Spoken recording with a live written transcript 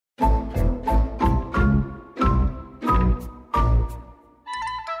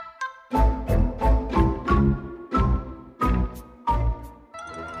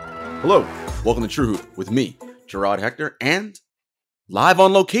Hello, welcome to True Hoop with me, Gerard Hector, and live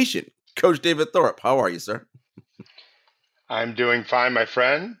on location, Coach David Thorpe. How are you, sir? I'm doing fine, my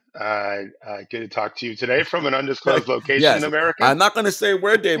friend. Good to talk to you today from an undisclosed location Yes, in America. I'm not going to say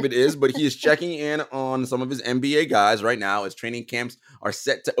where David is, but he is checking in on some of his NBA guys right now as training camps are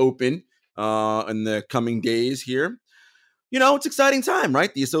set to open in the coming days here. You know, it's exciting time,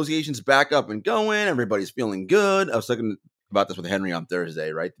 right? The association's back up and going. Everybody's feeling good. I was talking about this with Henry on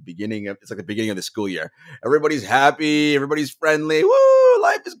Thursday, right? It's like the beginning of the school year. Everybody's happy. Everybody's friendly. Woo,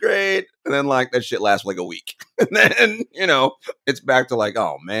 life is great. And then like that shit lasts for like a week. And then, it's back to like,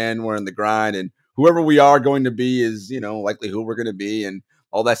 oh man, we're in the grind and whoever we are going to be is, likely who we're going to be and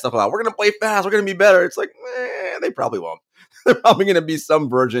all that stuff about we're going to play fast. We're going to be better. It's like, they probably won't. They're probably going to be some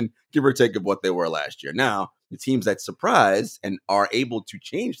version, give or take, of what they were last year. Now, the teams that surprise and are able to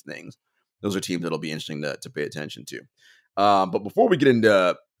change things, those are teams that'll be interesting to pay attention to. But before we get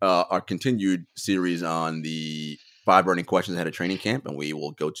into our continued series on the 5 burning questions ahead of training camp, and we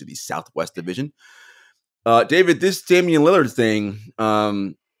will go to the Southwest Division, David, this Damian Lillard thing,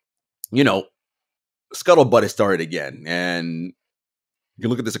 scuttlebutt has started again, and you can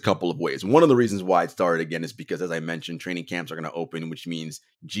look at this a couple of ways. One of the reasons why it started again is because, as I mentioned, training camps are going to open, which means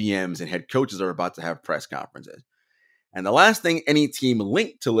GMs and head coaches are about to have press conferences. And the last thing any team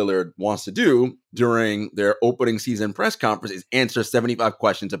linked to Lillard wants to do during their opening season press conference is answer 75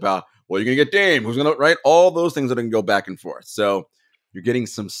 questions about, well, you're going to get Dame, who's going to, right? All those things that are going to go back and forth. So you're getting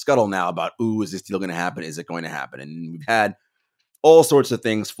some scuttle now about, is this deal going to happen? Is it going to happen? And we've had all sorts of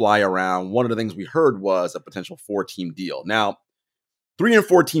things fly around. One of the things we heard was a potential 4-team deal. Now, 3 and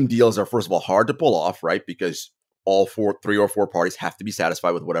 4 team deals are, first of all, hard to pull off, right? Because all 3 or 4 parties have to be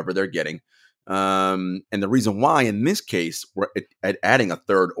satisfied with whatever they're getting. And the reason why in this case we're adding a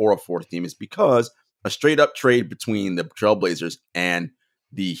 3rd or a 4th team is because a straight up trade between the Trailblazers and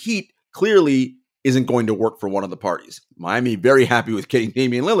the Heat clearly isn't going to work for one of the parties. Miami very happy with getting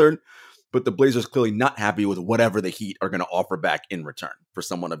Damian Lillard, but the Blazers clearly not happy with whatever the Heat are going to offer back in return for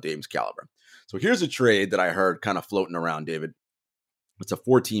someone of Dame's caliber. So here's a trade that I heard kind of floating around, David. It's a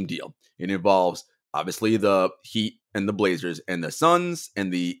 4-team deal. It involves obviously the Heat and the Blazers and the Suns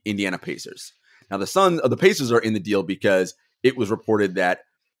and the Indiana Pacers. Now the Pacers are in the deal because it was reported that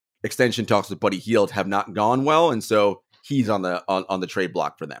extension talks with Buddy Hield have not gone well, and so he's on the trade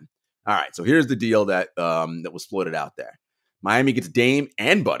block for them. All right, so here's the deal that was floated out there. Miami gets Dame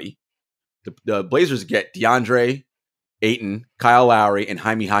and Buddy. The Blazers get DeAndre Ayton, Kyle Lowry, and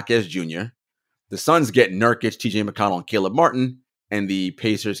Jaime Jaquez Jr. The Suns get Nurkic, TJ McConnell, and Caleb Martin. And the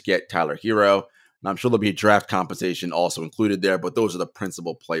Pacers get Tyler Hero. And I'm sure there'll be a draft compensation also included there, but those are the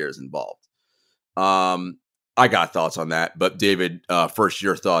principal players involved. I got thoughts on that. But David, first,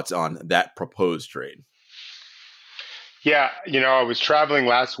 your thoughts on that proposed trade. Yeah, I was traveling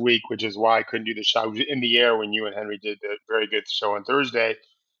last week, which is why I couldn't do the show. I was in the air when you and Henry did the very good show on Thursday.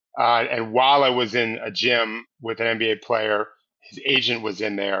 And while I was in a gym with an NBA player, his agent was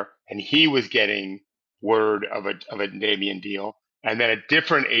in there, and he was getting word of a Damian deal. And then a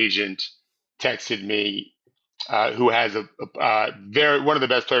different agent texted me, who has one of the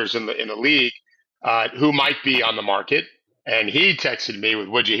best players in the league, who might be on the market. And he texted me with,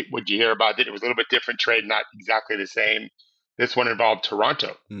 "Would you hear about it?" It was a little bit different trade, not exactly the same. This one involved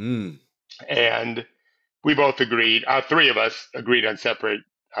Toronto, and we both agreed. 3 of us agreed on separate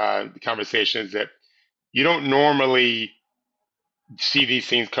conversations that you don't normally see these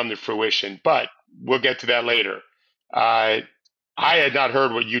things come to fruition, but we'll get to that later. I had not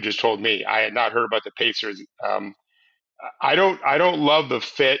heard what you just told me. I had not heard about the Pacers. I don't love the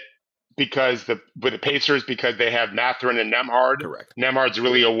fit with the Pacers because they have Mathurin and Nembhard. Correct. Nembhard's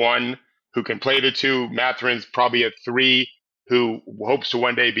really a 1 who can play the 2. Mathurin's probably a 3 who hopes to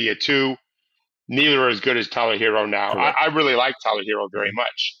one day be a 2. Neither are as good as Tyler Hero now. I really like Tyler Hero very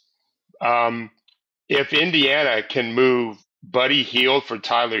much. If Indiana can move Buddy Hield for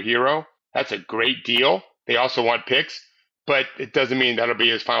Tyler Hero, that's a great deal. They also want picks, but it doesn't mean that'll be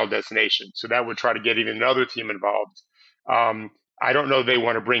his final destination. So that would try to get even another team involved. I don't know if they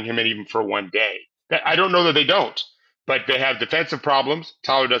want to bring him in even for one day. I don't know that they don't, but they have defensive problems.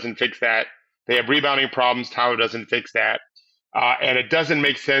 Tyler doesn't fix that. They have rebounding problems. Tyler doesn't fix that. And it doesn't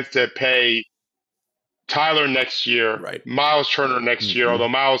make sense to pay Tyler next year, right. Miles Turner next year, although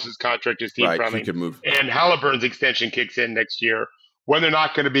Miles' contract is team-friendly, he could move. And Halliburton's extension kicks in next year, when they're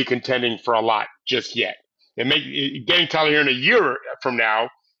not going to be contending for a lot just yet. Getting Tyler here in a year from now,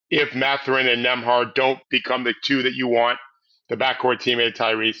 if Mathurin and Nembhard don't become the 2 that you want, the backcourt teammate of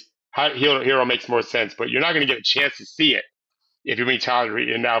Tyrese, Hero makes more sense, but you're not going to get a chance to see it if you meet Tyler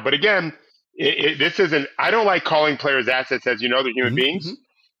in now. But again, this isn't. I don't like calling players assets, as you know, they're human beings.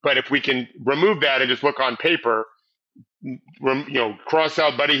 But if we can remove that and just look on paper, cross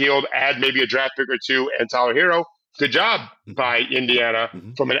out Buddy Hield, add maybe a draft pick or two, and Tyler Hero. Good job by Indiana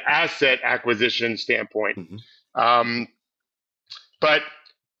from an asset acquisition standpoint. But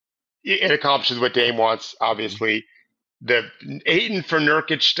it accomplishes what Dame wants, obviously. The Ayton for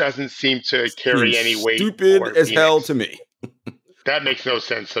Nurkic doesn't seem to carry any weight. Stupid as hell to me. That makes no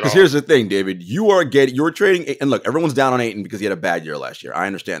sense at all. Because here's the thing, David. You're trading, and look, everyone's down on Ayton because he had a bad year last year. I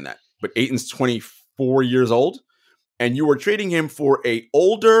understand that. But Ayton's 24 years old, and you are trading him for a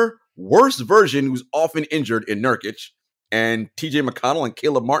older, worse version who's often injured in Nurkic and TJ McConnell and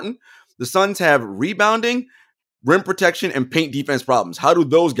Caleb Martin. The Suns have rebounding, rim protection, and paint defense problems. How do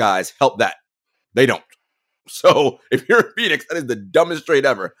those guys help that? They don't. So if you're Phoenix, that is the dumbest trade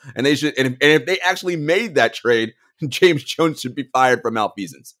ever. And they should, and if they actually made that trade, James Jones should be fired for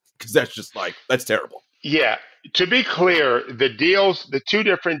malfeasance, because that's terrible. Yeah. To be clear, the two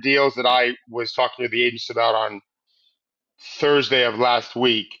different deals that I was talking to the agents about on Thursday of last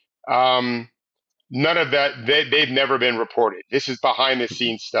week, none of that, they've never been reported. This is behind the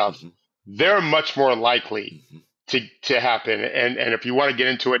scenes stuff. They're much more likely to happen. And if you want to get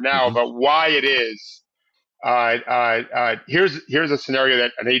into it now about why it is, here's a scenario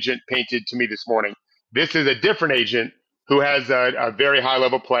that an agent painted to me this morning. This is a different agent who has a very high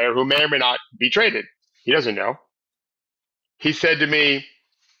level player who may or may not be traded. He doesn't know. He said to me,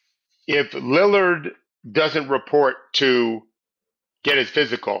 if Lillard doesn't report to get his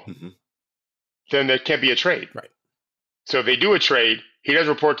physical, then there can't be a trade. Right. So if they do a trade, he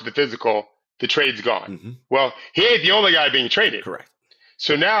doesn't report to the physical, the trade's gone. Well, he ain't the only guy being traded. Correct.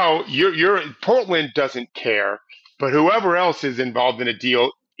 So now Portland doesn't care, but whoever else is involved in a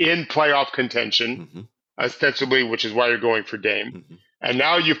deal in playoff contention, ostensibly, which is why you're going for Dame, and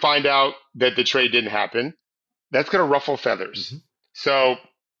now you find out that the trade didn't happen, that's going to ruffle feathers. So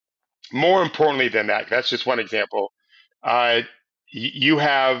more importantly than that, that's just one example. You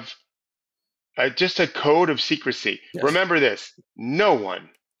have just a code of secrecy. Yes. Remember this: no one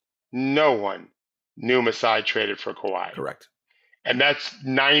knew Masai traded for Kawhi. Correct. And that's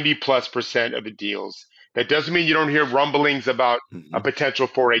 90+% of the deals. That doesn't mean you don't hear rumblings about a potential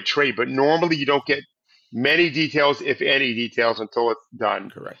for a trade, but normally you don't get many details, if any details, until it's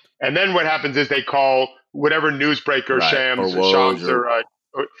done. Correct. And then what happens is they call whatever newsbreaker, Shams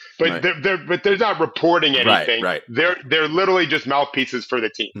but they're not reporting anything. Right. They're literally just mouthpieces for the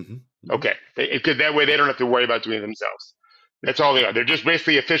team. Okay, because that way they don't have to worry about doing it themselves. That's all they are. They're just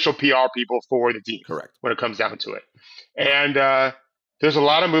basically official PR people for the team. Correct. When it comes down to it. And there's a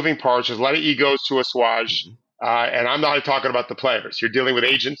lot of moving parts. There's a lot of egos to assuage. And I'm not talking about the players. You're dealing with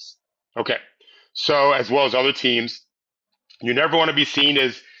agents. Okay. So as well as other teams, you never want to be seen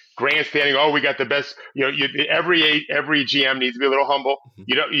as grandstanding. Oh, we got the best. Every GM needs to be a little humble.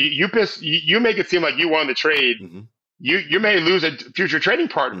 You make it seem like you won the trade. You may lose a future trading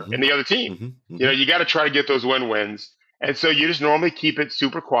partner in the other team. You got to try to get those win-wins. And so you just normally keep it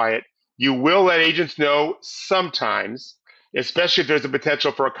super quiet. You will let agents know sometimes, especially if there's a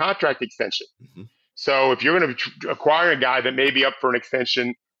potential for a contract extension. So if you're going to acquire a guy that may be up for an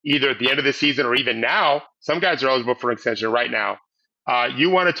extension either at the end of the season or even now, some guys are eligible for an extension right now. You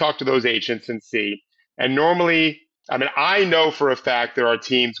want to talk to those agents and see. And normally, I know for a fact there are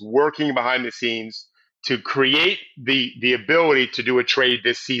teams working behind the scenes to create the ability to do a trade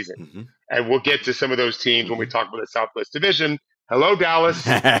this season. And we'll get to some of those teams when we talk about the Southwest Division. Hello, Dallas,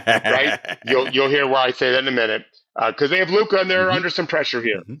 right? You'll hear why I say that in a minute, because they have Luka and they're under some pressure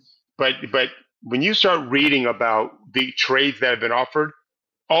here. But when you start reading about the trades that have been offered,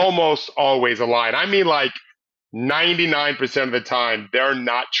 almost always align. I mean, like 99% of the time, they're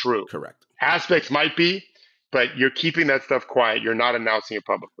not true. Correct. Aspects might be, but you're keeping that stuff quiet. You're not announcing it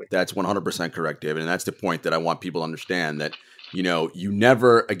publicly. That's 100% correct, David. And that's the point that I want people to understand, that you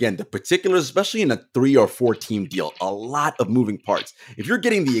never, again, the particulars, especially in a 3 or 4 team deal, a lot of moving parts. If you're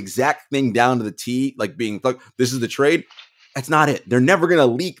getting the exact thing down to the T, like being, look, this is the trade, that's not it. They're never going to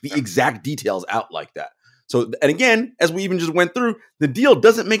leak the exact details out like that. So, and again, as we even just went through, the deal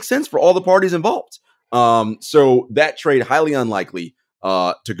doesn't make sense for all the parties involved. So that trade, highly unlikely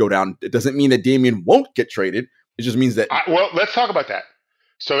to go down. It doesn't mean that Damian won't get traded. It just means that. Well, let's talk about that.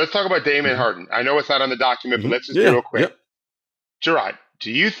 So let's talk about Damian Harden. I know it's not on the document, but let's just do it real quick. Yep. Gerard,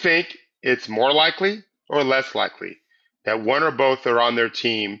 do you think it's more likely or less likely that one or both are on their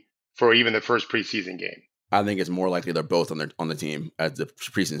team for even the first preseason game? I think it's more likely they're both on the team as the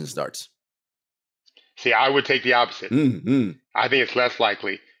preseason starts. See, I would take the opposite. I think it's less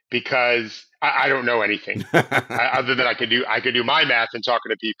likely because I don't know anything other than I could do my math and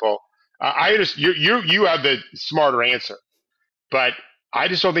talking to people. You have the smarter answer, but I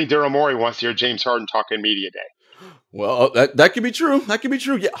just don't think Daryl Morey wants to hear James Harden talking media day. Well, that could be true. That could be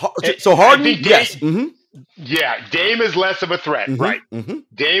true. Yeah. So I Harden, think yes. Mm-hmm. Yeah, Dame is less of a threat, right? Mm-hmm. Mm-hmm.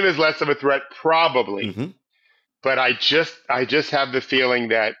 Dame is less of a threat, probably. Mm-hmm. But I just have the feeling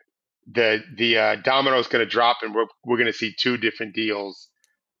that the domino is going to drop, and we're going to see two different deals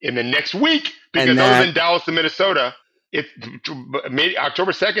in the next week. Because other than Dallas and Minnesota, it's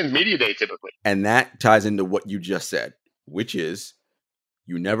October 2nd is media day typically. And that ties into what you just said, which is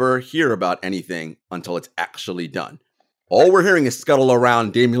you never hear about anything until it's actually done. All we're hearing is scuttle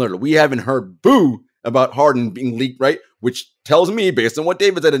around Damian Lillard. We haven't heard boo about Harden being leaked, right? Which tells me, based on what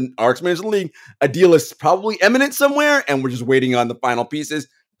David said in our experience in the league, a deal is probably imminent somewhere, and we're just waiting on the final pieces,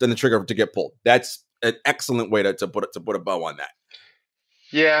 then the trigger to get pulled. That's an excellent way to put a bow on that.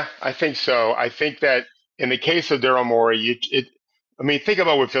 Yeah, I think so. I think that in the case of Daryl Morey, think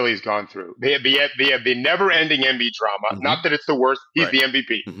about what Philly's gone through. They have the never-ending Embiid drama. Mm-hmm. Not that it's the worst. He's right. the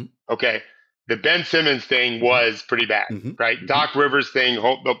MVP. Mm-hmm. Okay. The Ben Simmons thing was pretty bad, right? Mm-hmm. Doc Rivers thing,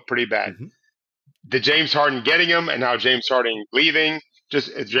 pretty bad. Mm-hmm. The James Harden getting him, and now James Harden leaving.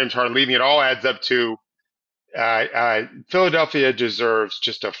 James Harden leaving, it all adds up to Philadelphia deserves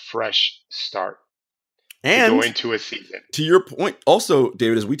just a fresh start. And to go into a season. To your point, also,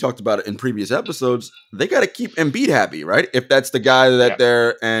 David, as we talked about it in previous episodes, they got to keep Embiid happy, right? If that's the guy that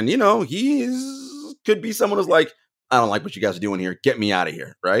they're, and could be someone who's like, I don't like what you guys are doing here. Get me out of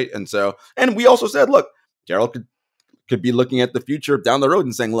here, right? And we also said, look, Gerald could be looking at the future down the road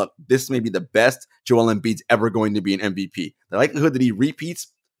and saying, look, this may be the best Joel Embiid's ever going to be an MVP. The likelihood that he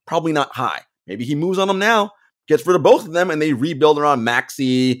repeats, probably not high. Maybe he moves on them now, gets rid of both of them, and they rebuild around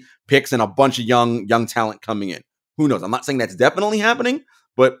Maxey, picks, and a bunch of young talent coming in. Who knows? I'm not saying that's definitely happening,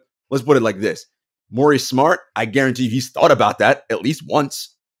 but let's put it like this. Morey's smart. I guarantee he's thought about that at least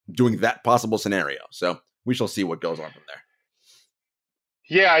once, doing that possible scenario. So we shall see what goes on from there.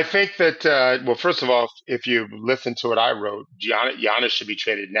 Yeah, I think that, first of all, if you listen to what I wrote, Giannis should be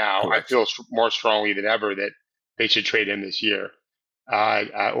traded now. Correct. I feel more strongly than ever that they should trade him this year.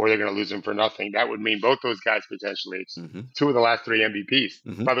 Or they're going to lose him for nothing. That would mean both those guys potentially. Mm-hmm. Two of the last three MVPs.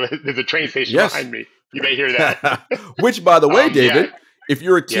 Mm-hmm. By the way, there's a train station behind me. You may hear that. Which, by the way, David, if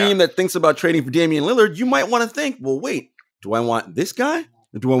you're a team that thinks about trading for Damian Lillard, you might want to think, well, wait, do I want this guy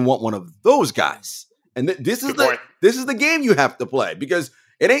or do I want one of those guys? And this is the game you have to play, because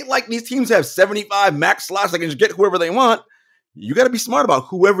it ain't like these teams have 75 max slots. They can just get whoever they want. You got to be smart about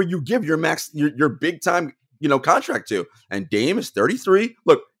whoever you give your max, your big time, contract to. And Dame is 33.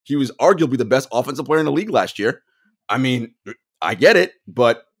 Look, he was arguably the best offensive player in the league last year. I mean, I get it,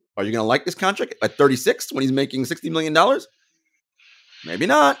 but are you going to like this contract at 36 when he's making $60 million? Maybe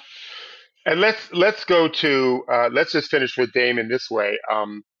not. And let's go to let's just finish with Dame in this way.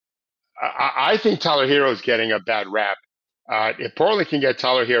 I think Tyler Hero is getting a bad rap. If Portland can get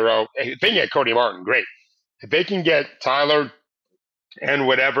Tyler Hero, if they can get Cody Martin, great. If they can get Tyler and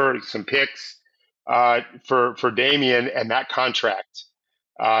whatever, some picks for Damian and that contract,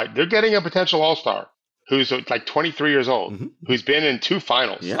 they're getting a potential all-star who's like 23 years old, mm-hmm. who's been in two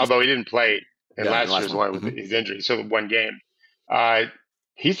finals, although he didn't play in last year's one with his injury, so one game.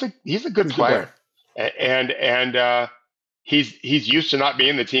 He's a good player. And he's used to not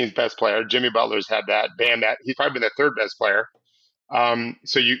being the team's best player. Jimmy Butler's had that. Bam, that he's probably been the third best player.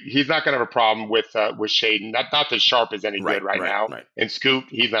 So he's not going to have a problem with Shaden. Not that Sharp is any good right now. Right. And Scoot,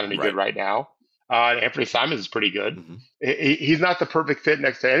 he's not any good right now. Anthony Simons is pretty good. Mm-hmm. He's not the perfect fit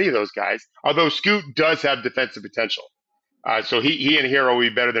next to any of those guys, although Scoot does have defensive potential. So he and Hero will be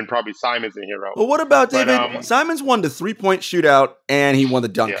better than probably Simons and Hero. Well, what about David? Simons won the 3-point shootout and he won the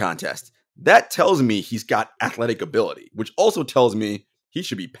dunk contest. That tells me he's got athletic ability, which also tells me he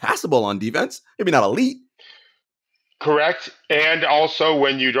should be passable on defense. Maybe not elite. Correct. And also,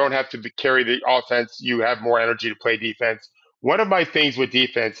 when you don't have to carry the offense, you have more energy to play defense. One of my things with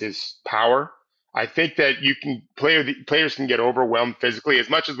defense is power. I think that you can players can get overwhelmed physically. As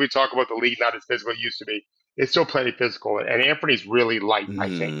much as we talk about the league not as physical as it used to be, it's still plenty physical. And Anthony's really light, I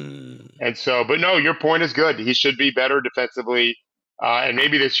think. And so, but no, your point is good. He should be better defensively. And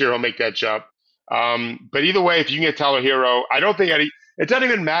maybe this year he'll make that jump. But either way, if you can get Tyler Hero, I don't think it doesn't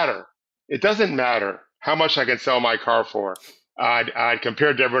even matter. It doesn't matter how much I can sell my car for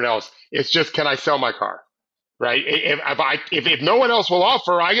compared to everyone else. It's just, can I sell my car? Right? If no one else will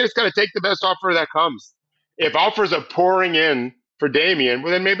offer, I just got to take the best offer that comes. If offers are pouring in for Damian,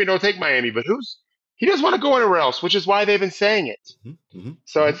 well, then maybe don't take Miami. But he doesn't want to go anywhere else, which is why they've been saying it. Mm-hmm.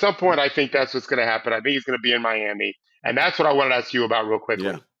 So at some point, I think that's what's going to happen. I think he's going to be in Miami. And that's what I wanted to ask you about real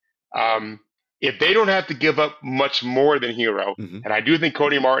quickly. Yeah. If they don't have to give up much more than Hero, and I do think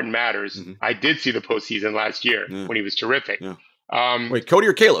Cody Martin matters. I did see the postseason last year when he was terrific. Yeah. Wait, Cody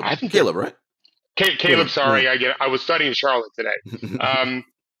or Caleb? I think Caleb, right? Caleb. Sorry, I was studying Charlotte today. Um,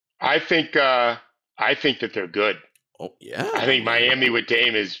 I think that they're good. Oh yeah, I I think mean, Miami with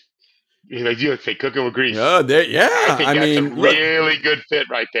Dame is, like you say, cooking with grease. yeah, I yeah. think I that's a mean, look, really good fit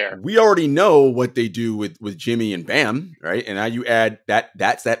right there. we already know what they do with Jimmy and Bam, right? And now you add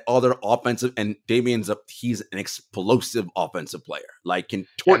that's that other offensive, and he's an explosive offensive player, like can And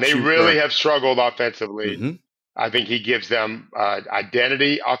torch they you really for. have struggled offensively. Mhm, I think he gives them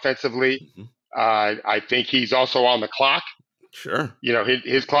identity offensively. mhm. I think he's also on the clock. Sure. You know,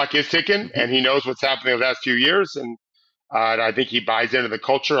 his clock is ticking, Mhm. and he knows what's happening the last few years, and I think he buys into the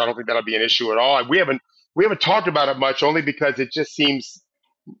culture. I don't think that'll be an issue at all. We haven't talked about it much, only because it just seems,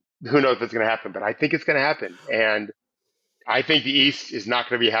 who knows what's going to happen, but I think it's going to happen, and I think the East is not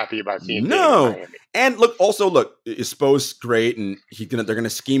going to be happy about seeing Dame in No. Miami. And look, Spo's great, and they're gonna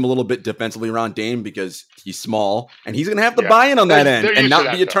scheme a little bit defensively around Dame because he's small, and he's gonna have to Yeah, buy in on that end they're and used to not be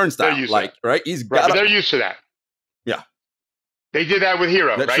that a though. They're turnstile. used to that, Like, right? He's right? got But to. they're used to that. Yeah, They did that with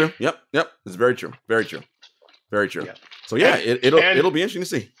Hero, that's right? true. Yep. It's very true. Very true. Very true. Yeah. So yeah, And it'll and be interesting to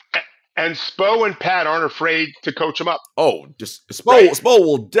see. and Spo and Pat aren't afraid to coach him up, Oh, just right? Spo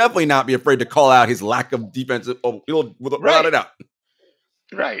will definitely not be afraid to call out his lack of defensive. Oh, without Right, a doubt.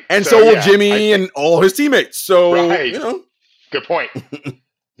 right. And So so will yeah, I Jimmy think and all his teammates. So right. Good point.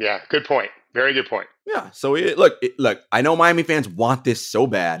 Yeah, good point. Very good point. Yeah. So look. I know Miami fans want this so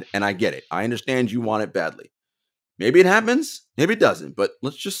bad, and I get it. I understand you want it badly. Maybe it happens, maybe it doesn't. But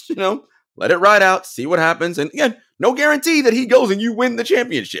let's just let it ride out, see what happens. And again, no guarantee that he goes and you win the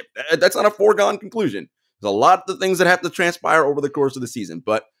championship. That's not a foregone conclusion. There's a lot of things that have to transpire over the course of the season.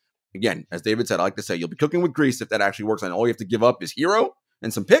 But again, as David said, I like to say you'll be cooking with grease if that actually works. And all you have to give up is Hero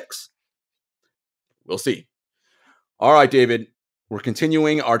and some picks. We'll see. All right, David. We're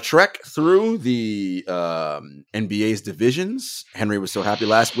continuing our trek through the NBA's divisions. Henry was so happy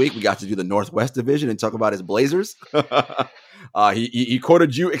last week. We got to do the Northwest Division and talk about his Blazers. He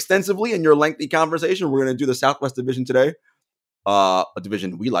quoted you extensively in your lengthy conversation. We're going to do the Southwest Division today. A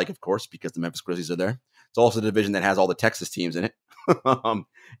division we like, of course, because the Memphis Grizzlies are there. It's also a division that has all the Texas teams in it. And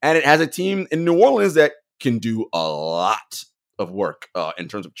it has a team in New Orleans that can do a lot of work in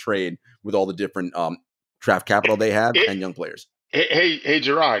terms of trade with all the different draft capital they have and young players. Hey,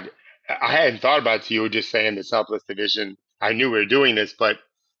 Gerard. I hadn't thought about it. You were just saying the Southwest Division. I knew we were doing this, but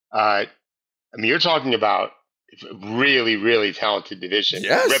I mean, you're talking about really, really talented division,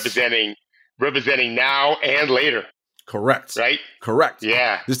 Yes. representing now and later. Correct. Right? Correct.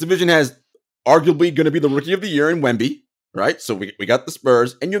 Yeah. This division has arguably going to be the rookie of the year in Wemby, right? So we got the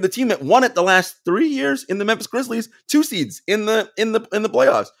Spurs, and you're the team that won it the last 3 years in the Memphis Grizzlies, 2 seeds in the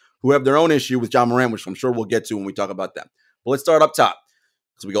playoffs, who have their own issue with John Moran, which I'm sure we'll get to when we talk about them. But let's start up top.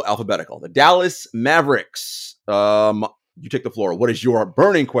 So we go alphabetical. The Dallas Mavericks. You take the floor. What is your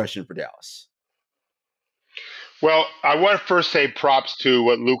burning question for Dallas? Well, I want to first say props to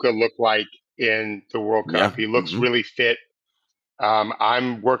what Luka looked like in the World Cup. Yeah. He looks really fit.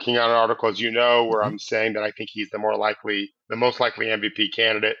 I'm working on an article, as you know, where I'm saying that I think he's the most likely MVP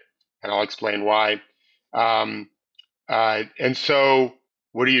candidate, and I'll explain why. And so,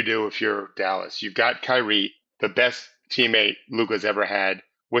 what do you do if you're Dallas? You've got Kyrie, the best teammate Luka's ever had,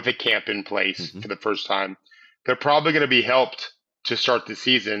 with a camp in place for the first time. They're probably going to be helped to start the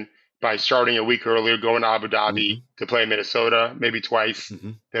season by starting a week earlier, going to Abu Dhabi to play Minnesota, maybe twice.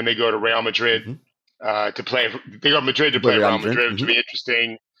 Then they go to Real Madrid to play. They go to Madrid to play Real Madrid, which will be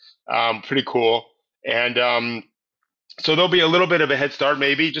interesting, pretty cool. And so there'll be a little bit of a head start,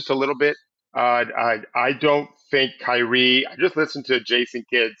 maybe just a little bit. I don't think Kyrie. I just listened to Jason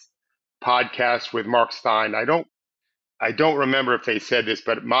Kidd's podcast with Mark Stein. I don't remember if they said this,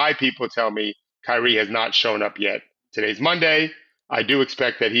 but my people tell me Kyrie has not shown up yet. Today's Monday. I do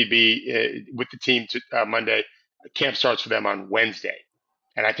expect that he'd be with the team Monday. Camp starts for them on Wednesday,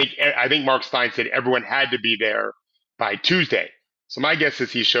 and I think Mark Stein said everyone had to be there by Tuesday. So my guess is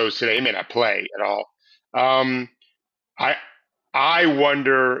he shows today. He may not play at all. I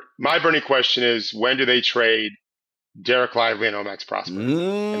wonder. My burning question is, when do they trade Derek Lively and Omax Prosper?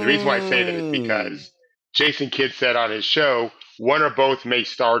 And the reason why I say that is because Jason Kidd said on his show, one or both may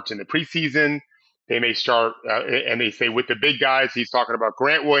start in the preseason. They may start, and they say with the big guys, he's talking about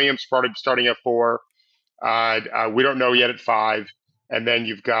Grant Williams starting at 4. We don't know yet at 5. And then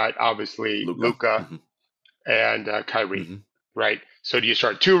you've got, obviously, Luka and Kyrie, right? So do you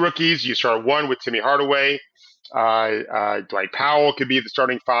start 2 rookies? You start 1 with Timmy Hardaway. Dwight Powell could be the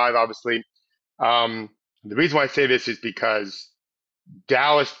starting 5, obviously. The reason why I say this is because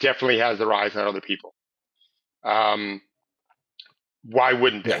Dallas definitely has their eyes on other people. Why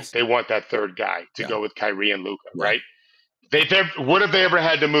wouldn't they? Yes. They want that third guy to go with Kyrie and Luka, right? What have they ever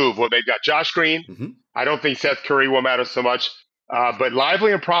had to move? Well, they've got Josh Green. Mm-hmm. I don't think Seth Curry will matter so much. But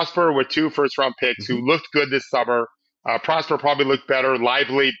Lively and Prosper with 2 first-round picks Mm-hmm. who looked good this summer. Prosper probably looked better.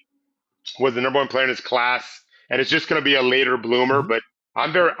 Lively was the number 1 player in his class, and it's just going to be a later bloomer. Mm-hmm. But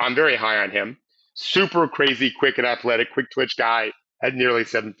I'm very high on him. Super crazy, quick and athletic, quick twitch guy at nearly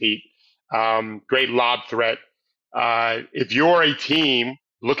 7 feet. Great lob threat. If you're a team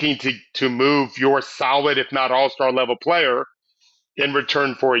looking to move your solid, if not all-star level player in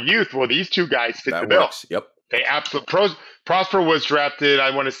return for a youth, well, these 2 guys fit That the bill. works. Yep. They absolutely. Prosper was drafted,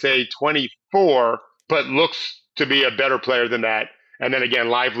 I want to say 24, but looks to be a better player than that. And then again,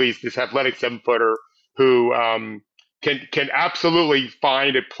 Lively's this athletic 7-footer who can absolutely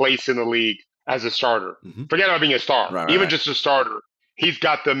find a place in the league as a starter. Mm-hmm. Forget about being a star, Right, even right. just a starter. He's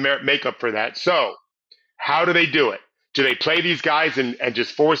got the makeup for that. So, how do they do it? Do they play these guys and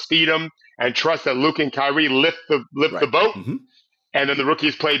just force feed them and trust that Luke and Kyrie lift the boat, Mm-hmm. and then the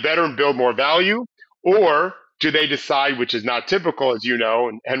rookies play better and build more value? Or do they decide, which is not typical, as you know,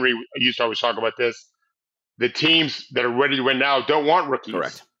 and Henry used to always talk about this, the teams that are ready to win now don't want rookies.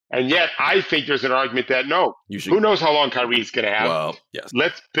 Correct. And yet, I think there's an argument that no, who knows how long Kyrie's going to have? Well, yes.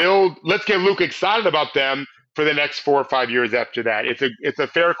 Let's get Luke excited about them for the next 4 or 5 years after that. It's a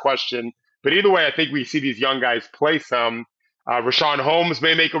fair question, but either way, I think we see these young guys play some. Rashawn Holmes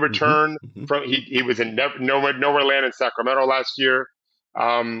may make a return. Mm-hmm. From he was in nowhere land in Sacramento last year.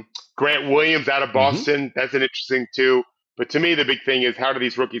 Grant Williams out of Boston, mm-hmm. That's an interesting too. But to me, the big thing is how do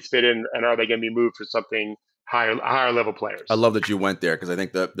these rookies fit in, and are they going to be moved for something higher level players? I love that you went there because I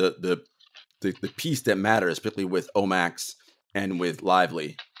think the piece that matters, particularly with Omax and with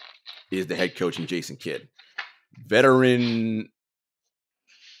Lively, is the head coach and Jason Kidd. Veteran,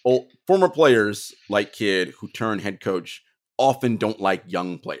 former players like Kidd who turn head coach often don't like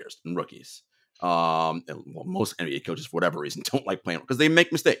young players and rookies. Most NBA coaches, for whatever reason, don't like playing because they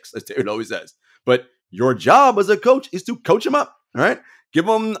make mistakes, as David always says. But your job as a coach is to coach them up, all right? Give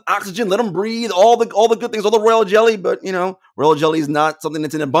them oxygen, let them breathe, all the good things, all the royal jelly. But, royal jelly is not something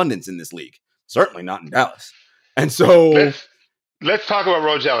that's in abundance in this league. Certainly not in Dallas. And so... Let's talk about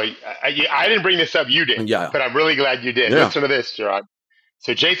royal jelly. I didn't bring this up, you did. Yeah. But I'm really glad you did. Yeah. Listen to this, Gerard.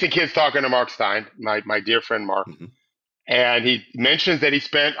 So Jason Kidd's talking to Mark Stein, my dear friend Mark. Mm-hmm. And he mentions that he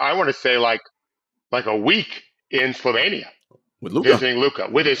spent, I want to say, like a week in Slovenia with Luka. Visiting Luka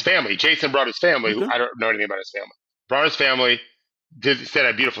with his family. Jason brought his family. I don't know anything about his family. Brought his family. Said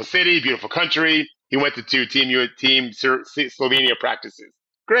a beautiful city, beautiful country. He went to 2 team Slovenia practices.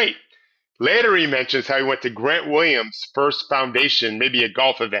 Great. Later, he mentions how he went to Grant Williams' first foundation, maybe a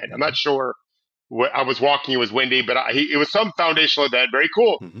golf event. I'm not sure. I was walking; it was windy, but it was some foundational event. Very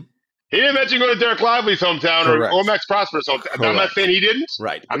cool. Mm-hmm. He didn't mention going to Derek Lively's hometown Correct. or Omax Prosper's hometown. Correct. I'm not saying he didn't.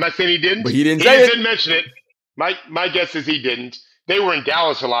 Right. I'm not saying he didn't. But he didn't mention it. My guess is he didn't. They were in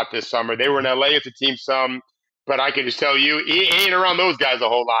Dallas a lot this summer. They were in LA as a team some. But I can just tell you, he ain't around those guys a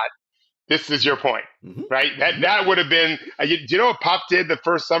whole lot. This is your point, mm-hmm. right? That would have been. Do you know what Pop did the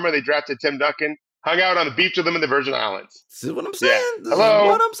first summer they drafted Tim Duncan? Hung out on the beach with them in the Virgin Islands. This is what I'm saying. Yeah. Hello.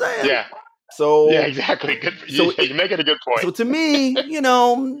 What I'm saying. Yeah. So yeah, exactly. Good. You're making a good point. So to me,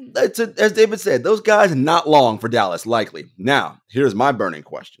 as David said, those guys are not long for Dallas, likely. Now, here's my burning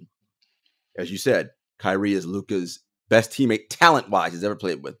question. As you said, Kyrie is Luka's best teammate talent-wise he's ever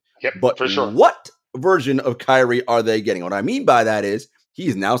played with. Yep, but for sure. What version of Kyrie are they getting? What I mean by that is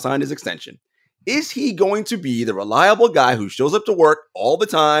he's now signed his extension. Is he going to be the reliable guy who shows up to work all the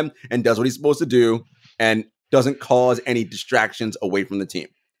time and does what he's supposed to do and doesn't cause any distractions away from the team?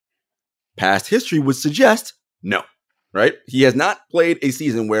 Past history would suggest no, right? He has not played a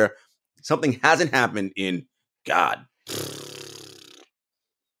season where something hasn't happened in,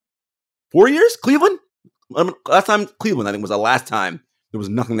 4 years? Cleveland? Last time Cleveland, I think, was the last time there was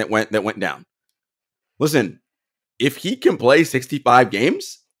nothing that went down. Listen, if he can play 65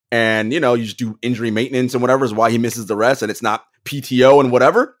 games and, you just do injury maintenance and whatever is why he misses the rest and it's not PTO and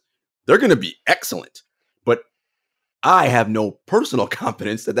whatever, they're going to be excellent. But I have no personal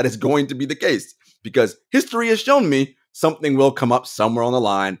confidence that is going to be the case because history has shown me something will come up somewhere on the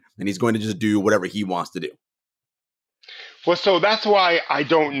line and he's going to just do whatever he wants to do. Well, so that's why I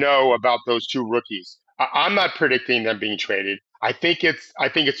don't know about those 2 rookies. I'm not predicting them being traded. I think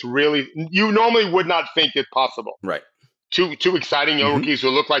it's really, you normally would not think it's possible. Right. 2 exciting young rookies who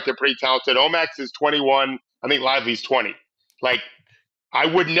look like they're pretty talented. Omax is 21. I think Lively's 20. Like, I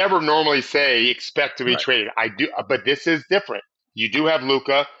would never normally say expect to be traded. I do, but this is different. You do have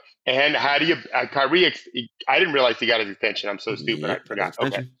Luka, and how do you Kyrie? I didn't realize he got his extension. I'm so stupid. I forgot.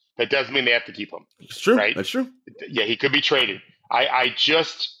 Okay, that doesn't mean they have to keep him. It's true. Right? That's true. Yeah, he could be traded. I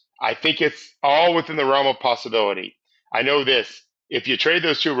think it's all within the realm of possibility. I know this. If you trade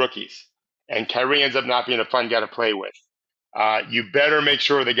those two rookies and Kyrie ends up not being a fun guy to play with, you better make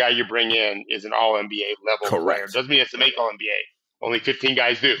sure the guy you bring in is an all NBA level player. Correct. Doesn't mean he has to make all NBA. Only 15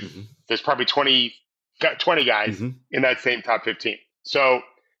 guys do. Mm-hmm. There's probably 20 guys Mm-hmm. in that same top 15. So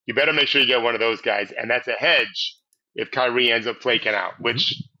you better make sure you get one of those guys. And that's a hedge if Kyrie ends up flaking out,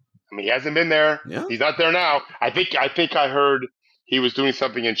 which, I mean, he hasn't been there. Yeah. He's not there now. I think I heard he was doing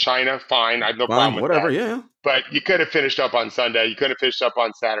something in China. Fine. I have no problem with whatever. that. Yeah. But you could have finished up on Sunday. You could have finished up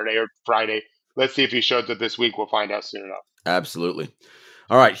on Saturday or Friday. Let's see if he shows up this week. We'll find out soon enough. Absolutely.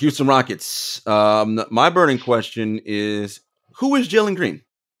 All right, Houston Rockets. My burning question is, who is Jalen Green?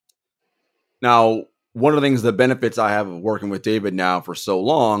 Now, one of the things, the benefits I have of working with David now for so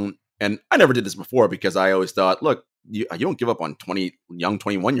long, and I never did this before because I always thought, look, you don't give up on young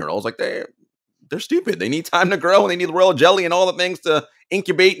 21-year-olds. Like, they're stupid. They need time to grow, and they need the royal jelly and all the things to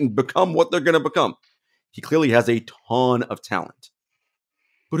incubate and become what they're going to become. He clearly has a ton of talent.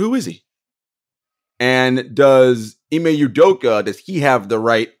 But who is he? And does Ime Udoka, does he have the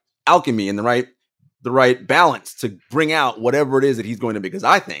right alchemy and the right balance to bring out whatever it is that he's going to be? Because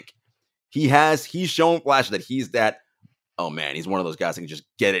I think he's shown flashes that he's that, oh man, he's one of those guys that can just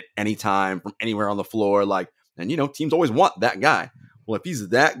get it anytime from anywhere on the floor. Like, and teams always want that guy. Well, if he's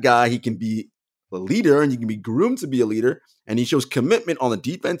that guy, he can be a leader and he can be groomed to be a leader. And he shows commitment on the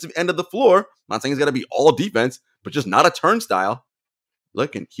defensive end of the floor. I'm not saying he's got to be all defense, but just not a turnstile.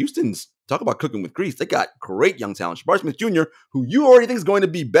 Look, and Houston's, talk about cooking with grease. They got great young talent. Jabari Smith Jr., who you already think is going to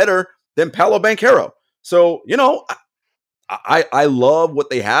be better than Paolo Banchero. So, I love what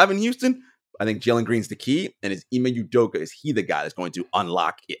they have in Houston. I think Jalen Green's the key. And is Ime Udoka, is he the guy that's going to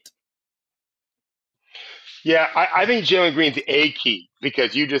unlock it? Yeah, I think Jalen Green's a key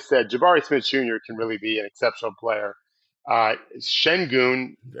because you just said Jabari Smith Jr. can really be an exceptional player.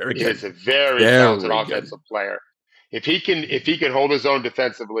 Şengün is a very talented offensive player. If he can hold his own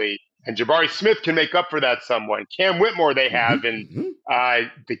defensively, and Jabari Smith can make up for that someone. Cam Whitmore they have, and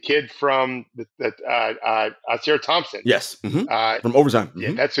the kid from Asir Thompson. Yes, from overtime.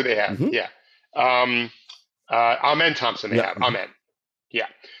 Yeah, that's who they have. Yeah, Amen Thompson they have. Amen. Yeah.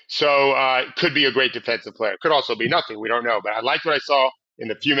 So could be a great defensive player. Could also be nothing. We don't know. But I liked what I saw in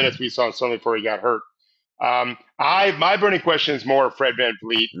the few minutes we saw in Sunday before he got hurt. My burning question is more Fred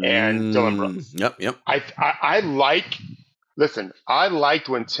VanVleet and Dillon Brooks. Yep. I liked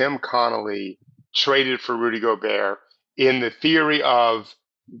when Tim Connolly traded for Rudy Gobert in the theory of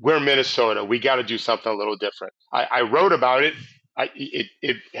we're Minnesota. We got to do something a little different. I wrote about it.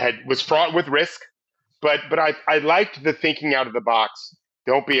 It was fraught with risk, but I liked the thinking out of the box.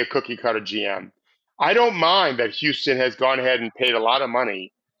 Don't be a cookie cutter GM. I don't mind that Houston has gone ahead and paid a lot of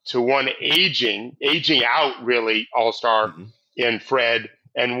money to one aging out really all-star in Fred,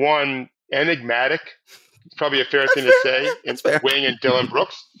 and one enigmatic, it's probably a fair thing to say, in Wing and Dillon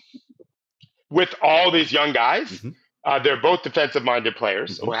Brooks. With all these young guys, they're both defensive-minded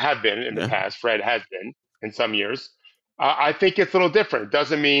players, or have been in the past. Fred has been in some years. I think it's a little different. It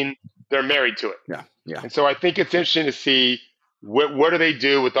doesn't mean they're married to it. Yeah. And so I think it's interesting to see what do they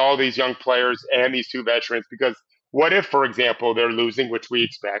do with all these young players and these two veterans, because what if, for example, they're losing, which we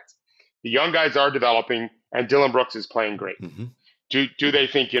expect, the young guys are developing, and Dillon Brooks is playing great. Do they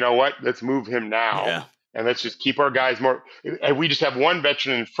think, you know what, let's move him now, and let's just keep our guys more, and we just have one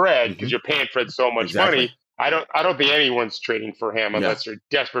veteran in Fred, because you're paying Fred so much money. I don't think anyone's trading for him unless they're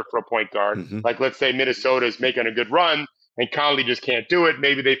desperate for a point guard. Like, let's say Minnesota is making a good run, and Conley just can't do it.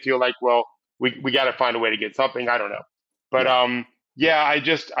 Maybe they feel like, well, we got to find a way to get something. I don't know. But I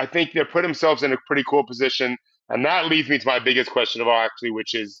think they put themselves in a pretty cool position, and that leads me to my biggest question of all, actually,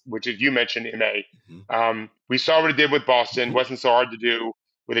 which is you mentioned Ime. We saw what it did with Boston. It wasn't so hard to do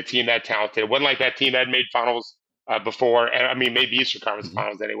with a team that talented. It wasn't like that team had made finals before, and I mean, maybe Eastern Conference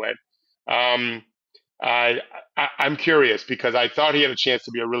finals anyway. I'm curious because I thought he had a chance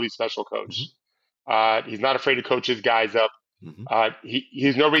to be a really special coach. He's not afraid to coach his guys up.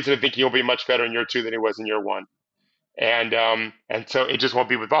 He's no reason to think he'll be much better in year 2 than he was in year 1. And so it just won't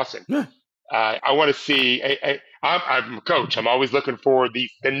be with Boston. I want to see. I'm a coach. I'm always looking for the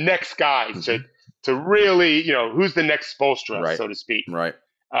next guys to really, who's the next Spoelstra, so to speak. Right.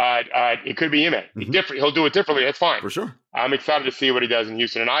 It could be Ime. He'll do it differently. That's fine. For sure. I'm excited to see what he does in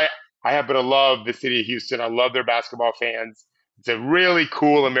Houston. And I happen to love the city of Houston. I love their basketball fans. It's a really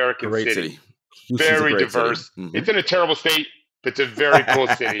cool American city. Very diverse. It's in a terrible state, but it's a very cool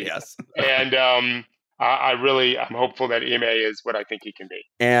city. Yes. And I'm hopeful that Ime is what I think he can be.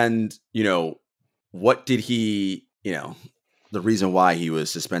 And, what did he, the reason why he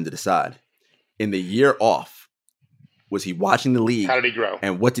was suspended aside in the year off, Was he watching the league? How did he grow?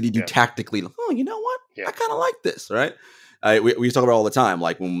 And what did he do tactically? Oh, you know what? I kind of like this, right? We talk about it all the time.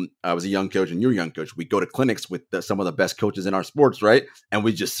 Like when I was a young coach and you're a young coach, we go to clinics with some of the best coaches in our sports, right? And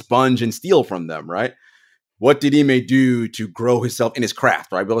we just sponge and steal from them, right? What did Ime do to grow himself in his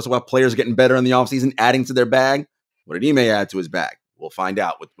craft, right? We also have players getting better in the offseason, adding to their bag. What did Ime add to his bag? We'll find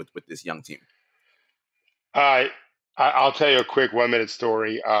out with this young team. I'll tell you a quick 1-minute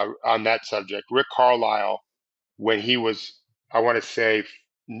story on that subject. Rick Carlisle, when he was, I want to say,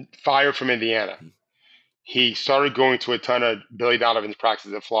 fired from Indiana, he started going to a ton of Billy Donovan's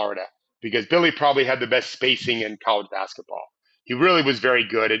practices in Florida because Billy probably had the best spacing in college basketball. He really was very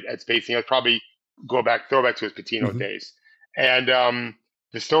good at spacing. I'd probably throw back to his Pitino days. And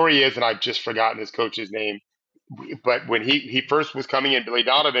the story is, and I've just forgotten his coach's name, but when he first was coming in, Billy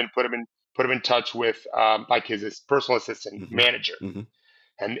Donovan put him in touch with like his personal assistant manager.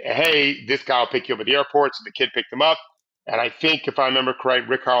 And hey, this guy will pick you up at the airport. So the kid picked him up. And I think if I remember correct,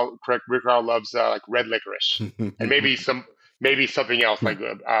 Rick Carl loves like red licorice and maybe something else like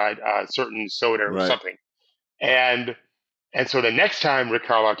a certain soda or something. And so the next time Rick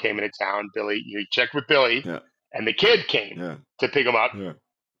Carlisle came into town, he checked with Billy, and the kid came to pick him up,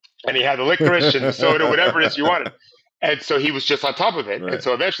 and he had the licorice and the soda, whatever it is you wanted. And so he was just on top of it. And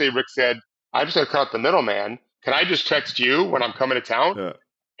so eventually Rick said, "I'm just going to cut out the middleman. Can I just text you when I'm coming to town?"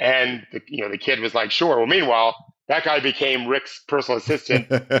 And the kid was like, "Sure." Well, meanwhile, that guy became Rick's personal assistant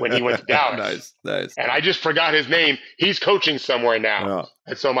when he went to Dallas. Nice. And I just forgot his name. He's coaching somewhere now.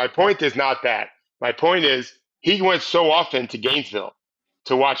 And so my point is not that. My point is he went so often to Gainesville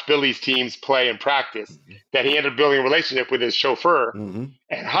to watch Billy's teams play and practice that he ended up building a relationship with his chauffeur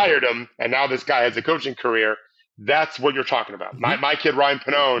and hired him. And now this guy has a coaching career. That's what you're talking about. My kid, Ryan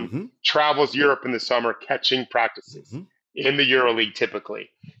Pannone, travels Europe in the summer catching practices in the EuroLeague typically.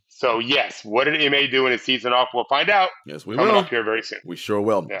 So, yes, what did Ime do in his season off? We'll find out. Yes, we Coming will. up here very soon. We sure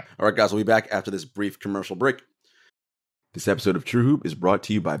will. Yeah. All right, guys, we'll be back after this brief commercial break. This episode of True Hoop is brought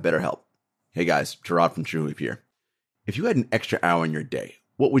to you by BetterHelp. Hey, guys, Gerard from True Hoop here. If you had an extra hour in your day,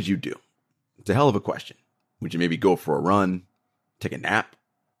 what would you do? It's a hell of a question. Would you maybe go for a run, take a nap,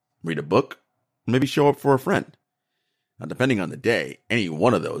 read a book, or maybe show up for a friend? Now, depending on the day, any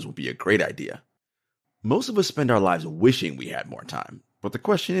one of those would be a great idea. Most of us spend our lives wishing we had more time. But the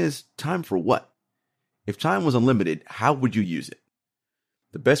question is, time for what? If time was unlimited, how would you use it?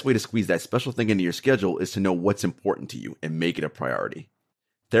 The best way to squeeze that special thing into your schedule is to know what's important to you and make it a priority.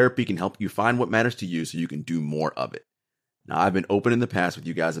 Therapy can help you find what matters to you so you can do more of it. Now, I've been open in the past with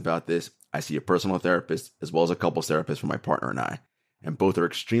you guys about this. I see a personal therapist as well as a couples therapist for my partner and I, and both are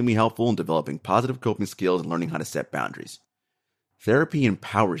extremely helpful in developing positive coping skills and learning how to set boundaries. Therapy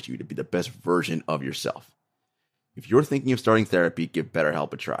empowers you to be the best version of yourself. If you're thinking of starting therapy, give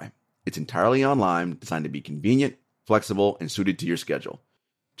BetterHelp a try. It's entirely online, designed to be convenient, flexible, and suited to your schedule.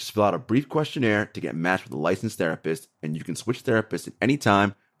 Just fill out a brief questionnaire to get matched with a licensed therapist, and you can switch therapists at any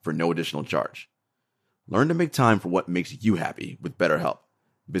time for no additional charge. Learn to make time for what makes you happy with BetterHelp.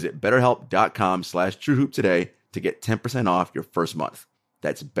 Visit BetterHelp.com/TrueHoop today to get 10% off your first month.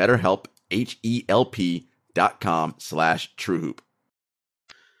 That's BetterHelp, HELP.com/TrueHoop.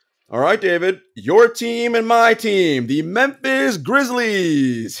 All right, David, your team and my team, the Memphis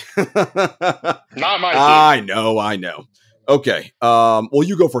Grizzlies. Not my team. I know. Okay. Well,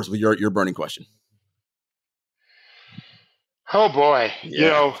 you go first with your burning question. Oh boy,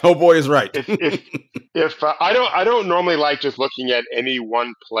 yeah. Oh boy is right. if I don't normally like just looking at any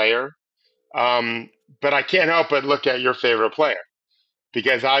one player, but I can't help but look at your favorite player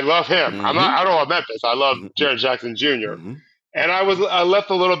because I love him. I don't love Memphis. I love Jaren Jackson Jr. And I left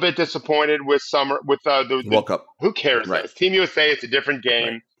a little bit disappointed with the World Cup. Who cares? Right. It's Team USA. It's a different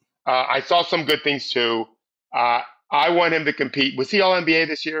game. Right. I saw some good things too. I want him to compete. Was he all NBA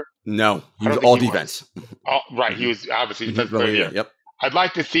this year? No, he was all defense. Right. He was obviously defensive player. Yeah. Yep. I'd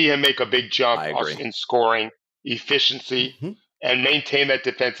like to see him make a big jump in scoring, efficiency, and maintain that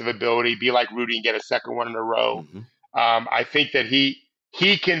defensive ability. Be like Rudy and get a second one in a row. I think that he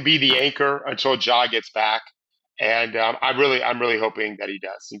can be the anchor until Ja gets back. And I'm really hoping that he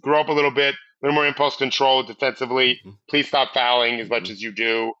does. He grew up a little bit, a little more impulse control defensively. Please stop fouling as much as you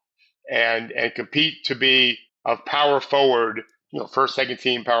do, and compete to be a power forward, first, second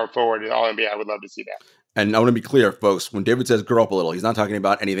team power forward in all NBA. I would love to see that. And I want to be clear, folks. When David says grow up a little, he's not talking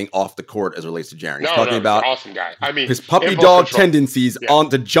about anything off the court as it relates to Jaren. He's talking about he's an awesome guy. I mean, his puppy dog tendencies on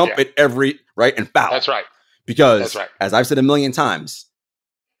to jump at every and foul. That's right. Because as I've said a million times,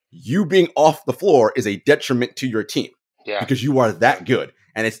 you being off the floor is a detriment to your team because you are that good.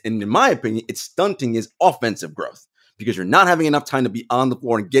 And in my opinion, it's stunting his offensive growth because you're not having enough time to be on the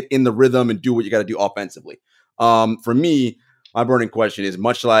floor and get in the rhythm and do what you got to do offensively. For me, my burning question is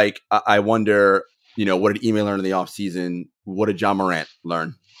much like I wonder, what did Ime learn in the offseason? What did John Morant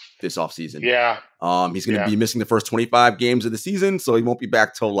learn this offseason? Yeah. He's going to be missing the first 25 games of the season, so he won't be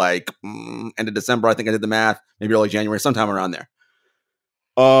back till end of December. I think I did the math, maybe early January, sometime around there.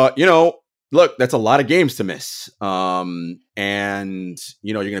 Look, that's a lot of games to miss. And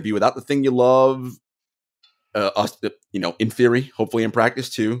you're going to be without the thing you love, in theory, hopefully in practice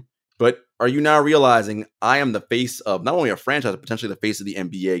too. But are you now realizing I am the face of not only a franchise, but potentially the face of the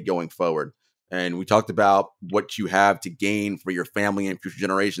NBA going forward? And we talked about what you have to gain for your family and future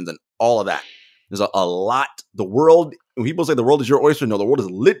generations and all of that. There's a lot. The world, when people say the world is your oyster, no, the world is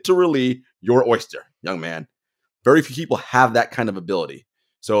literally your oyster, young man. Very few people have that kind of ability.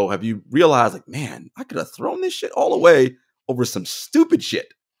 So have you realized, man, I could have thrown this shit all away over some stupid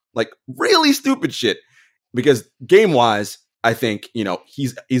shit, really stupid shit. Because game-wise, I think,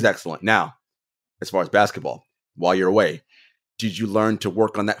 he's excellent. Now, as far as basketball, while you're away, did you learn to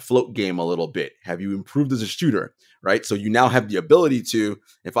work on that float game a little bit? Have you improved as a shooter, right? So you now have the ability to,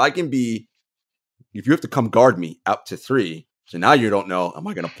 if you have to come guard me out to 3, so now you don't know, am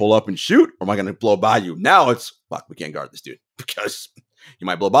I going to pull up and shoot or am I going to blow by you? Now it's, fuck, we can't guard this dude because he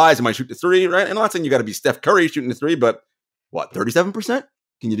might blow by, he might shoot the 3, right? And I'm not saying you got to be Steph Curry shooting the 3, but what, 37%?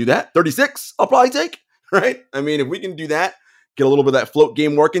 Can you do that? 36? I'll probably take. Right? I mean, if we can do that, get a little bit of that float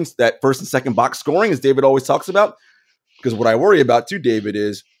game working, that first and second box scoring, as David always talks about. Because what I worry about too, David,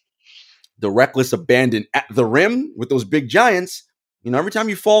 is the reckless abandon at the rim with those big giants. Every time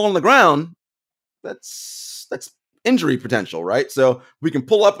you fall on the ground, that's injury potential, right? So we can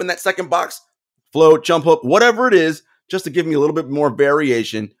pull up in that second box, float, jump hook, whatever it is, just to give me a little bit more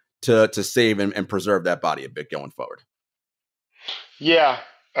variation to save and preserve that body a bit going forward. Yeah.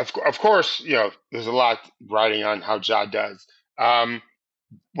 Of course, there's a lot riding on how Ja does.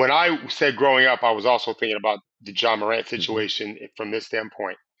 When I said growing up, I was also thinking about the John Morant situation from this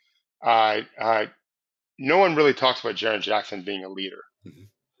standpoint. No one really talks about Jaren Jackson being a leader,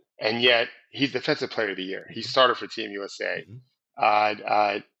 and yet he's Defensive Player of the Year. He started for Team USA.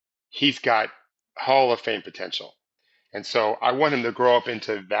 He's got Hall of Fame potential, and so I want him to grow up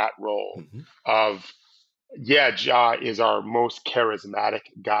into that role of. Yeah, Ja is our most charismatic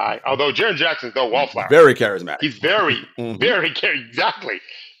guy. Although Jaren Jackson's no wallflower. Very charismatic. He's very, very exactly.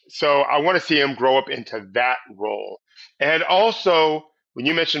 So I want to see him grow up into that role. And also, when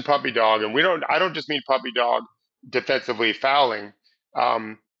you mentioned Puppy Dog, and I don't just mean Puppy Dog defensively fouling.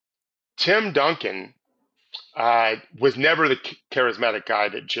 Tim Duncan was never the charismatic guy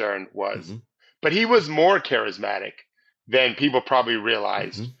that Jaren was, but he was more charismatic than people probably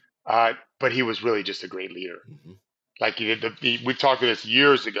realized. But he was really just a great leader. We talked about this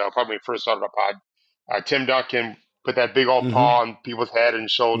years ago, probably when we first started our pod. Tim Duncan put that big old paw on people's head and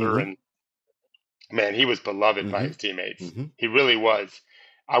shoulder, and man, he was beloved by his teammates. He really was.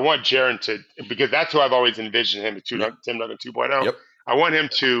 I want Jaren because that's who I've always envisioned him, Tim Duncan 2.0. Yep. I want him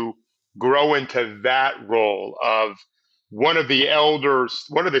to grow into that role of one of the elders,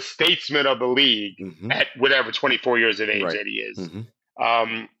 one of the statesmen of the league at whatever 24 years of age that he is.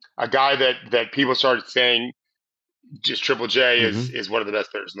 A guy that people started saying just Triple J is one of the best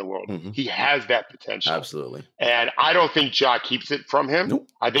players in the world. He has that potential. Absolutely. And I don't think Ja keeps it from him. Nope.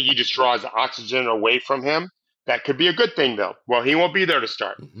 I think he just draws oxygen away from him. That could be a good thing, though. Well, he won't be there to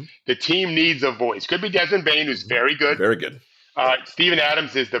start. The team needs a voice. Could be Desmond Bane, who's very good. Very good. Steven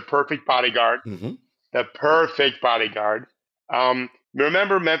Adams is the perfect bodyguard. The perfect bodyguard.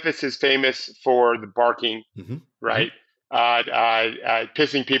 Remember Memphis is famous for the barking, right?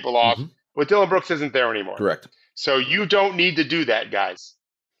 Pissing people off. But Dylan Brooks isn't there anymore. Correct. So you don't need to do that, guys.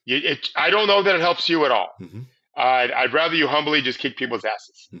 I don't know that it helps you at all. I'd rather you humbly just kick people's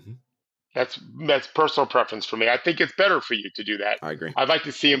asses. That's personal preference for me. I think it's better for you to do that. I agree. I'd like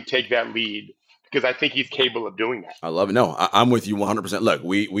to see him take that lead because I think he's capable of doing that. I love it. No, I'm with you 100%. Look,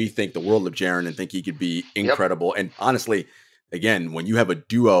 we think the world of Jaren and think he could be incredible. And honestly, again, when you have a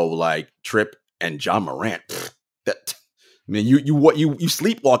duo like Trip and John Morant, you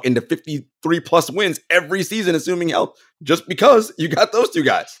sleepwalk into 53 plus wins every season, assuming health, just because you got those two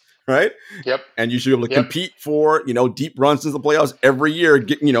guys, right? Yep. And you should be able to compete for deep runs into the playoffs every year,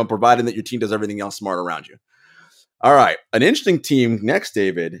 provided that your team does everything else smart around you. All right, an interesting team next,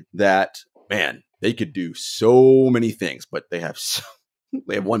 David. That man, they could do so many things, but they have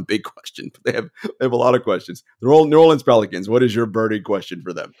one big question. But they have a lot of questions. The New Orleans Pelicans. What is your burning question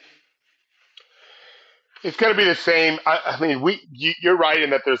for them? It's going to be the same. I mean, you're right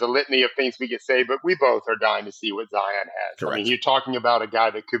in that there's a litany of things we could say, but we both are dying to see what Zion has. Correct. I mean, you're talking about a guy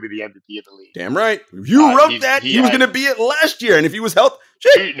that could be the MVP of the league. Damn right. You wrote that. He was going to be it last year, and if he was healthy,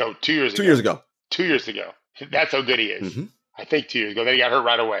 2 years ago. 2 years ago. 2 years ago. That's how good he is. Mm-hmm. I think 2 years ago. Then he got hurt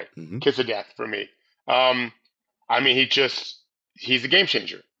right away. Mm-hmm. Kiss of death for me. I mean, he's a game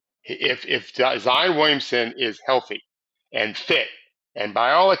changer. If Zion Williamson is healthy and fit, and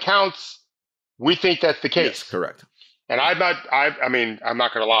by all accounts, we think that's the Yes, case. correct. And I'm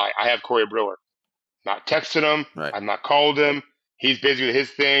not going to lie. I have Corey Brewer. Not texted him. Right. I've not called him. He's busy with his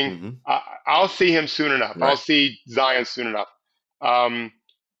thing. Mm-hmm. I'll see him soon enough. Right. I'll see Zion soon enough.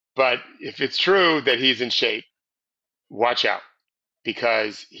 But if it's true that he's in shape, watch out,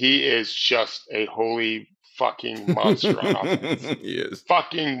 because he is just a holy fucking monster on offense. He is.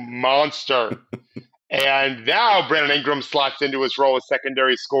 Fucking monster. And now Brandon Ingram slots into his role as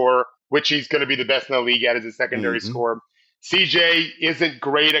secondary scorer, which he's going to be the best in the league at as a secondary Mm-hmm. scorer. CJ isn't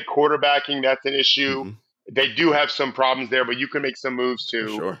great at quarterbacking. That's an issue. Mm-hmm. They do have some problems there, but you can make some moves too.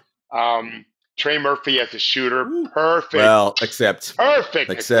 For sure. Trey Murphy as a shooter, perfect. Well, except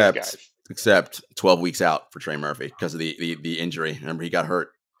 12 weeks out for Trey Murphy because of the injury. Remember, he got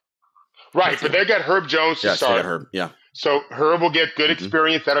hurt. Right, but they got Herb Jones to start. They got Herb. Yeah. So Herb will get good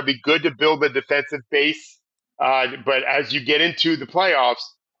experience. That'll be good to build the defensive base. But as you get into the playoffs,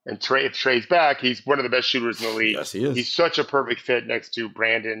 and if Trey's back, he's one of the best shooters in the league. Yes, he is. He's such a perfect fit next to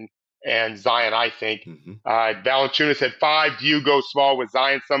Brandon and Zion, I think. Mm-hmm. Valanciunas had 5. Do you go small with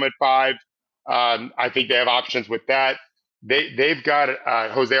Zion some at 5? I think they have options with that. They've got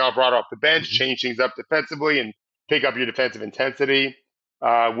Jose Alvarado off the bench, change things up defensively and pick up your defensive intensity.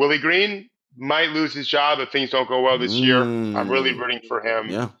 Willie Green might lose his job if things don't go well this year. I'm really rooting for him.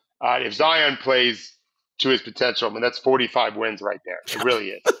 Yeah. If Zion plays to his potential, I mean, that's 45 wins right there. It really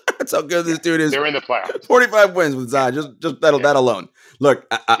is. That's how good this dude is. They're in the playoffs. 45 wins with Zion. Just that alone. Look,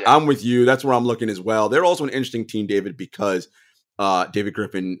 I'm with you. That's where I'm looking as well. They're also an interesting team, David, because David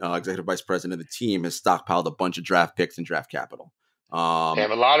Griffin, executive vice president of the team, has stockpiled a bunch of draft picks and draft capital. They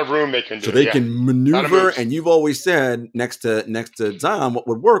have a lot of room they can do. So they can maneuver. And you've always said next to Zion, what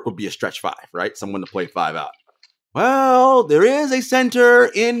would work would be a stretch 5, right? Someone to play 5 out. Well, there is a center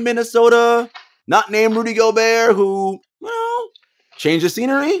in Minnesota, not named Rudy Gobert, who, change the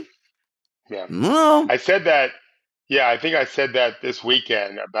scenery. Yeah. I said that. Yeah, I think I said that this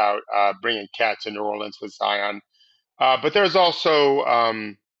weekend about bringing Cat to New Orleans with Zion. But there's also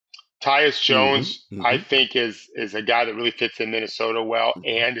Tyus Jones, I think, is a guy that really fits in Minnesota well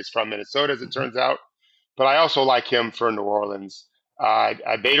and is from Minnesota, as it turns out. But I also like him for New Orleans.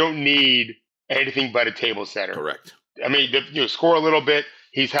 They don't need anything but a table setter. Correct. I mean, score a little bit.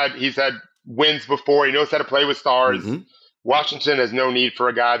 He's had wins before. He knows how to play with stars. Washington has no need for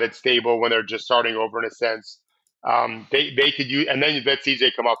a guy that's stable when they're just starting over in a sense. They could use, and then you let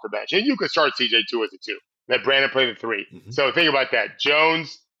CJ come off the bench, and you could start CJ 2 as a 2. Let Brandon play the 3. So think about that: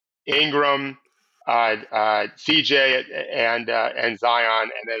 Jones, Ingram, CJ, and Zion,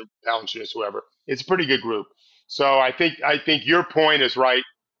 and then Valanciunas, whoever. It's a pretty good group. So I think your point is right.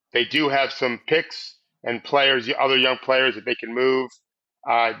 They do have some picks and players, other young players that they can move.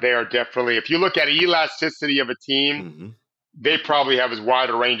 They are definitely, if you look at elasticity of a team, they probably have as wide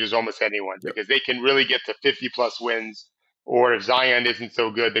a range as almost anyone because they can really get to 50-plus wins. Or if Zion isn't so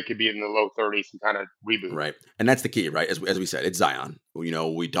good, they could be in the low 30s and kind of reboot. Right. And that's the key, right? As we said, it's Zion.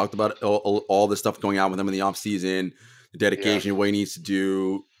 We talked about all the stuff going on with him in the offseason, the dedication, what he needs to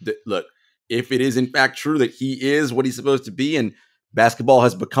do. Look, if it is in fact true that he is what he's supposed to be and basketball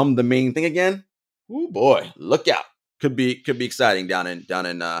has become the main thing again, oh boy, look out. Could be exciting down in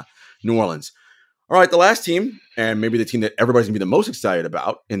New Orleans. All right, the last team, and maybe the team that everybody's gonna be the most excited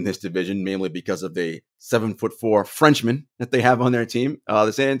about in this division, mainly because of the 7'4" Frenchman that they have on their team,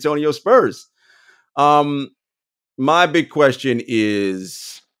 the San Antonio Spurs. My big question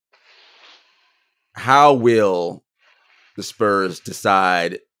is, how will the Spurs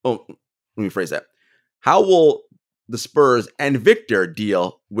decide? Oh, let me phrase that. How will the Spurs and Victor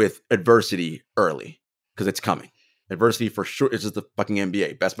deal with adversity early? Because it's coming. Adversity for sure. It's just the fucking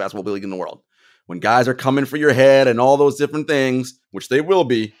NBA, best basketball league in the world. When guys are coming for your head and all those different things, which they will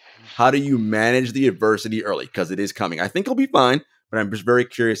be, how do you manage the adversity early? Because it is coming. I think he'll be fine, but I'm just very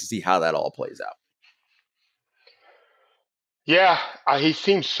curious to see how that all plays out. Yeah, he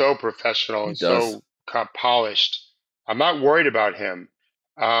seems so professional and so polished. I'm not worried about him,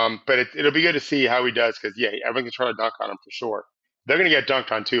 but it'll be good to see how he does because, everyone can try to dunk on him for sure. They're going to get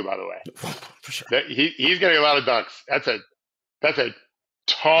dunked on too, by the way. For sure. He's going to get a lot of dunks. That's a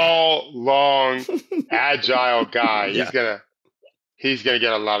tall, long, agile guy. He's gonna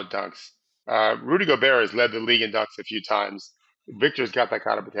get a lot of dunks. Rudy Gobert has led the league in dunks a few times. Victor's got that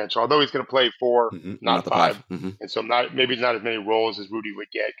kind of potential, although he's going to play 4, not 5, and so maybe not as many roles as Rudy would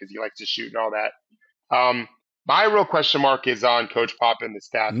get because he likes to shoot and all that. My real question mark is on Coach Pop and the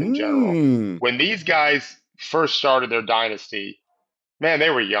staff in general. When these guys first started their dynasty, man, they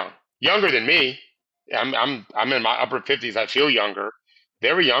were younger than me. I'm in my upper 50s. I feel younger.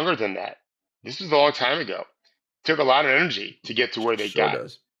 They were younger than that. This was a long time ago. Took a lot of energy to get to where they Sure got.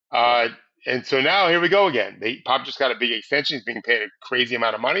 does. And so now here we go again. Pop just got a big extension. He's being paid a crazy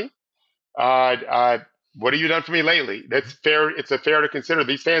amount of money. What have you done for me lately? That's fair. It's a fair to consider.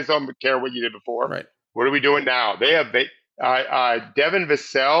 These fans don't care what you did before. Right. What are we doing now? Devin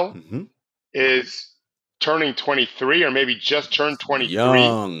Vassell Mm-hmm. is turning 23 or maybe just turned 23.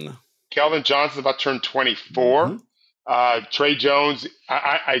 Young. Kelvin Johnson's about to turn 24. Mm-hmm. Trey Jones,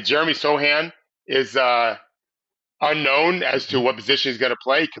 Jeremy Sohan is unknown as to what position he's going to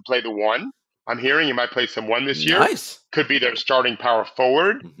play. He could play the one. I'm hearing he might play some one this year. Nice. Could be their starting power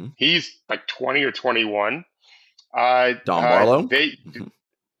forward. Mm-hmm. He's like 20 or 21. Dom Barlow.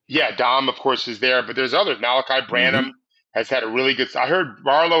 Yeah, Dom, of course, is there, but there's others. Malachi Branham has had a really good. I heard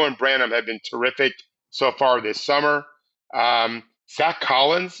Barlow and Branham have been terrific so far this summer. Zach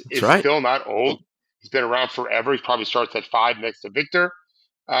Collins is still not old. He's been around forever. He probably starts at 5 next to Victor.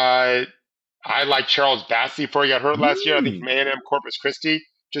 I like Charles Bassey before he got hurt last year. I think from A&M Corpus Christi.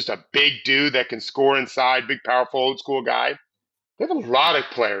 Just a big dude that can score inside, big, powerful, old school guy. They have a lot of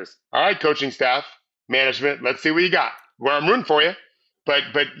players. All right, coaching staff, management, let's see what you got. Well, I'm rooting for you. But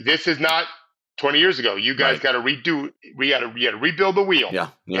this is not 20 years ago. You guys got to redo. You got to rebuild the wheel.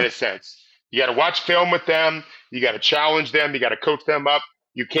 In a sense. You got to watch film with them. You got to challenge them. You got to coach them up.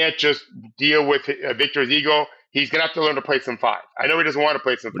 You can't just deal with Victor's ego. He's gonna have to learn to play some 5. I know he doesn't want to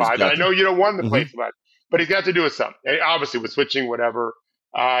play some 5. And I know you don't want him to play some 5, but he's got to do with some. And obviously, with switching, whatever.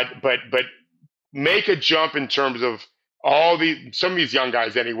 But make a jump in terms of some of these young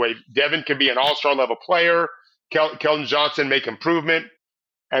guys. Anyway, Devin can be an all-star level player. Keldon Johnson make improvement.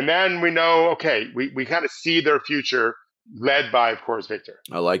 And then we know, okay, we kind of see their future led by, of course, Victor.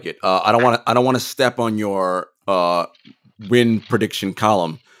 I like it. I don't want to step on your win prediction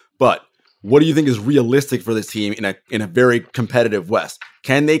column, but what do you think is realistic for this team in a very competitive West?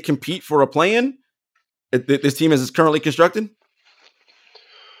 Can they compete for a play-in? This team as it's currently constructed?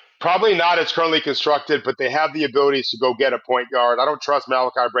 Probably not as currently constructed, but they have the abilities to go get a point guard. I don't trust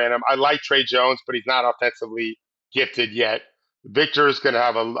Malachi Branham. I like Trey Jones, but he's not offensively gifted yet. Victor is going to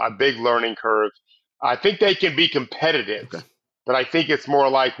have a big learning curve. I think they can be competitive, but I think it's more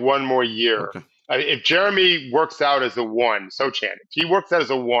like one more year. Okay. If Jeremy works out as a 1, Sochan, if he works out as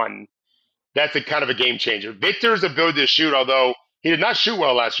a 1, that's a kind of a game changer. Victor's ability to shoot, although he did not shoot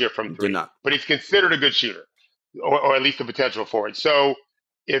well last year from 3, but he's considered a good shooter, or at least the potential for it. So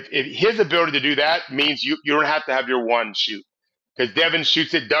if his ability to do that means you don't have to have your 1 shoot, because Devin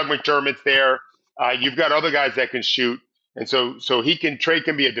shoots it, Doug McDermott's there. You've got other guys that can shoot. And so Trey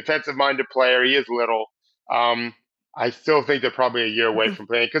can be a defensive-minded player. He is little. I still think they're probably a year away from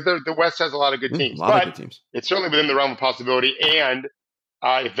playing, because the West has a lot of good teams. It's certainly within the realm of possibility. And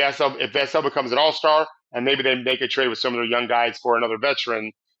if Vassell becomes an all-star, and maybe they make a trade with some of their young guys for another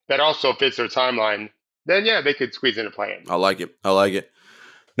veteran that also fits their timeline, then yeah, they could squeeze in a play-in. I like it.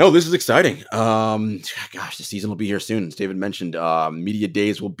 No, this is exciting. Gosh, the season will be here soon. As David mentioned, media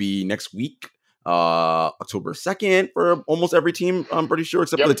days will be next week. October 2nd for almost every team, I'm pretty sure,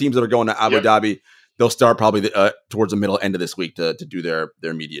 except for the teams that are going to Abu Dhabi. They'll start probably towards the middle end of this week to do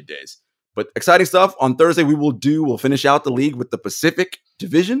their media days. But exciting stuff. On Thursday, we'll finish out the league with the Pacific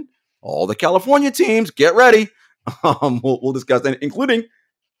Division. All the California teams, get ready. We'll discuss that, including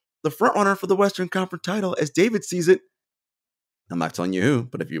the front runner for the Western Conference title, as David sees it. I'm not telling you who,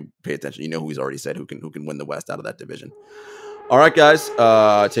 but if you pay attention, you know who he's already said who can win the West out of that division. All right, guys,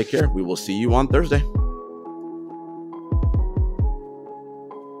 take care. We will see you on Thursday.